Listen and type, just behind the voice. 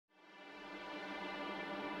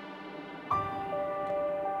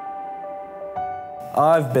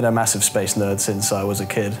I've been a massive space nerd since I was a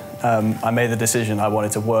kid. I made the decision I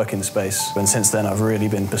wanted to work in space, and since then I've really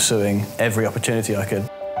been pursuing every opportunity I could.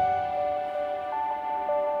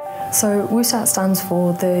 So WUSAT stands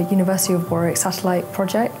for the University of Warwick Satellite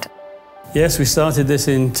Project. Yes, we started this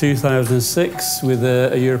in 2006 with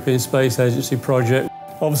a European Space Agency project.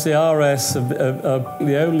 Obviously RS are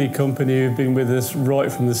the only company who've been with us right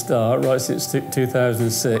from the start, right since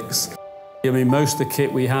 2006. I mean, most of the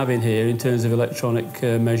kit we have in here in terms of electronic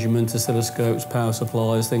measurement, oscilloscopes, power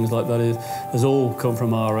supplies, things like that, has all come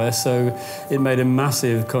from RS, so it made a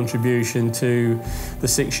massive contribution to the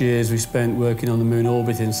 6 years we spent working on the moon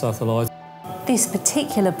orbiting satellite. This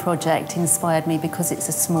particular project inspired me because it's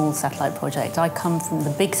a small satellite project. I come from the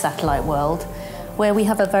big satellite world, where we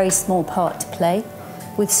have a very small part to play.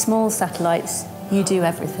 With small satellites, you do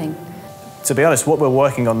everything. To be honest, what we're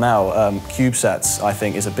working on now, CubeSats, I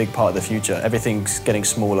think, is a big part of the future. Everything's getting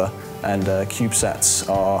smaller, and CubeSats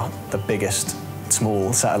are the biggest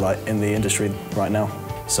small satellite in the industry right now.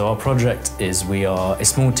 So our project is we are a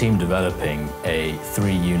small team developing a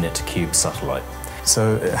 3-unit cube satellite.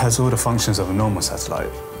 So it has all the functions of a normal satellite,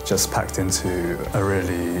 just packed into a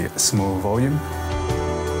really small volume.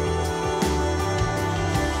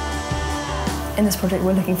 In this project,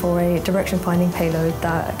 we're looking for a direction-finding payload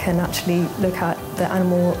that can actually look at the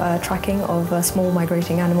animal tracking of small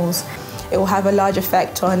migrating animals. It will have a large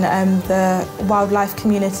effect on the wildlife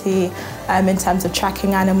community in terms of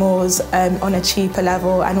tracking animals on a cheaper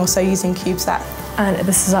level, and also using CubeSat. And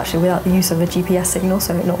this is actually without the use of a GPS signal,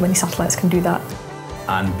 so not many satellites can do that.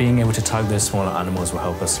 And being able to tag those smaller animals will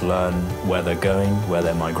help us learn where they're going, where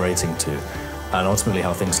they're migrating to, and ultimately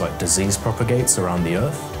how things like disease propagates around the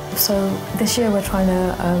Earth. So this year we're trying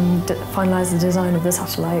to finalise the design of the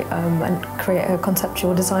satellite and create a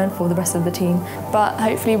conceptual design for the rest of the team. But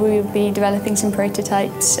hopefully we will be developing some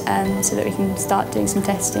prototypes so that we can start doing some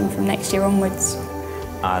testing from next year onwards.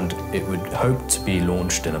 And it would hope to be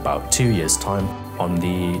launched in about 2 years' time on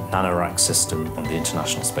the NanoRack system on the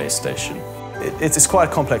International Space Station. It's quite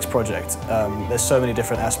a complex project. There's so many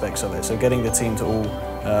different aspects of it, so getting the team to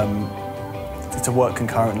all to work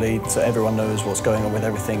concurrently so everyone knows what's going on with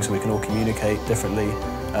everything, so we can all communicate differently,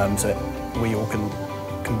 so we all can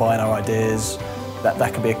combine our ideas.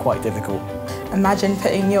 That can be quite difficult. Imagine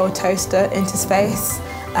putting your toaster into space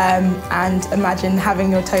and imagine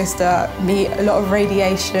having your toaster meet a lot of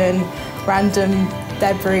radiation, random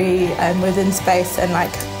debris within space, and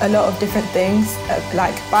like a lot of different things.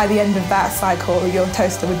 Like by the end of that cycle, your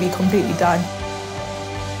toaster would be completely done.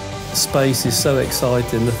 Space is so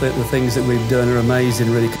exciting, the things that we've done are amazing,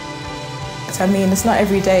 really. I mean, it's not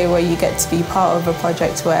every day where you get to be part of a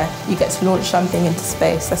project where you get to launch something into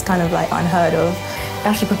space. That's kind of like unheard of. It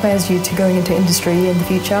actually prepares you to going into industry in the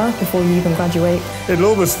future before you even graduate. It'll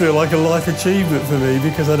almost feel like a life achievement for me,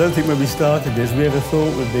 because I don't think when we started this we ever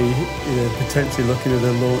thought we'd be potentially looking at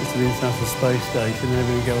a launch to the International Space Station and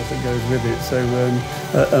everything else that goes with it.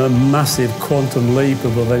 So a massive quantum leap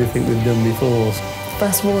above anything we've done before.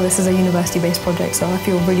 First of all, this is a university-based project, so I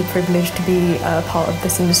feel really privileged to be a part of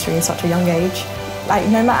this industry in such a young age. Like,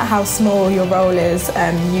 no matter how small your role is,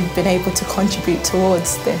 you've been able to contribute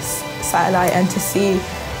towards this satellite, and to see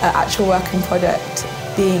an actual working product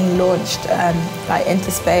being launched like into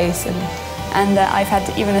space. And I've had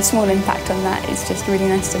even a small impact on that. It's just really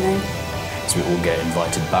nice to know. So we all get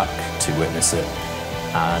invited back to witness it,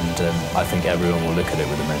 and I think everyone will look at it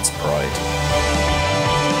with immense pride.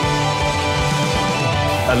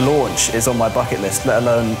 A launch is on my bucket list, let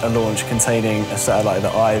alone a launch containing a satellite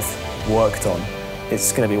that I've worked on.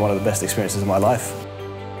 It's going to be one of the best experiences of my life.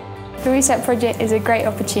 The WUSAT project is a great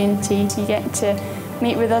opportunity. You get to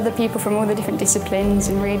meet with other people from all the different disciplines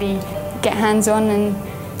and really get hands-on and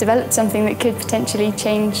develop something that could potentially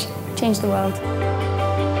change the world.